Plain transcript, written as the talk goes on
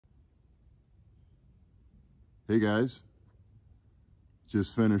Hey guys,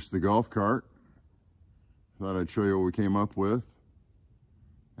 just finished the golf cart. Thought I'd show you what we came up with.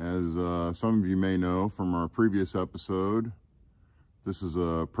 As some of you may know from our previous episode, this is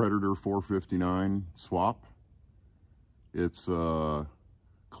a Predator 459 swap. It's a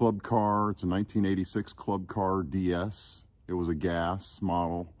club car. It's a 1986 club car DS. It was a gas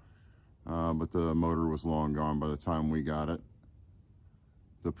model, but the motor was long gone by the time we got it.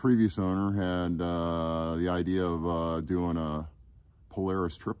 The previous owner had the idea of doing a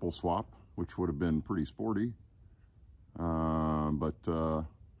Polaris triple swap, which would have been pretty sporty. But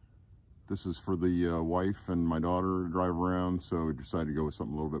this is for the wife and my daughter to drive around, so we decided to go with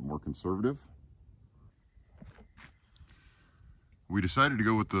something a little bit more conservative. We decided to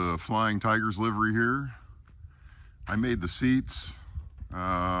go with the Flying Tigers livery here. I made the seats.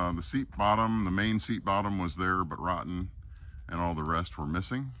 The seat bottom, the main seat bottom was there but rotten, and all the rest were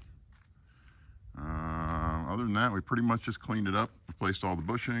missing. Other than that, we pretty much just cleaned it up, replaced all the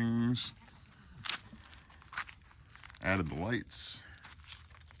bushings, added the lights.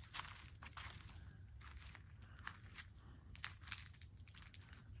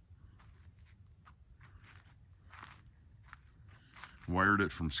 Wired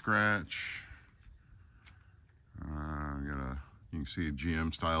it from scratch. You can see a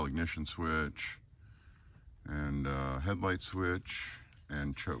GM style ignition switch and headlight switch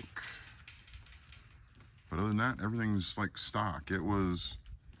and choke. But other than that, everything's like stock. It was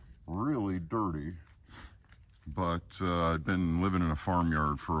really dirty, but I'd been living in a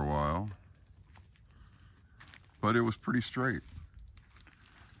farmyard for a while. But it was pretty straight.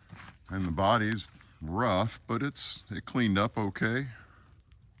 And the body's rough, but it cleaned up okay.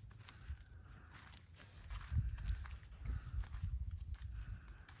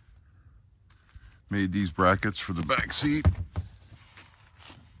 Made these brackets for the back seat.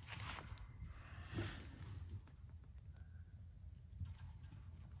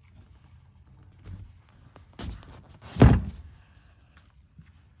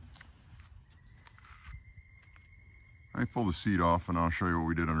 Let me pull the seat off and I'll show you what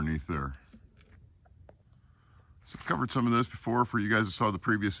we did underneath there. So I've covered some of this before for you guys that saw the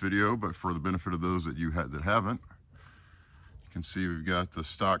previous video, but for the benefit of those that haven't, you can see we've got the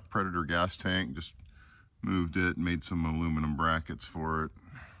stock Predator gas tank, just moved it, made some aluminum brackets for it.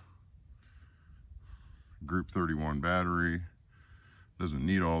 Group 31 battery. Doesn't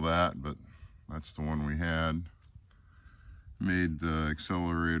need all that, but that's the one we had. Made the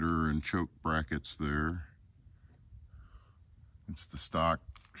accelerator and choke brackets there. It's the stock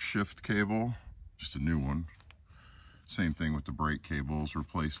shift cable, just a new one. Same thing with the brake cables,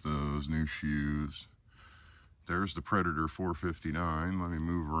 replaced those, new shoes. There's the Predator 459. Let me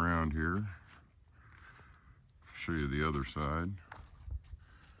move around here. Show you the other side.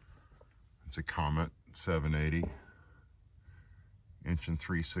 It's a Comet 780, 1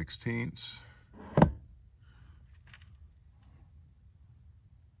 3/16.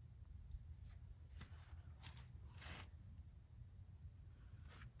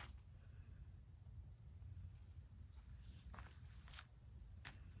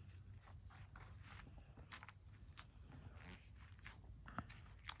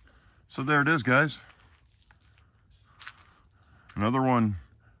 So there it is, guys. Another one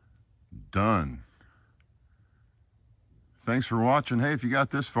done. Thanks for watching. Hey, if you got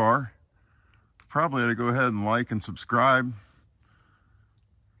this far, probably ought to go ahead and like and subscribe.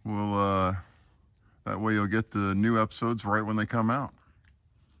 That way you'll get the new episodes right when they come out.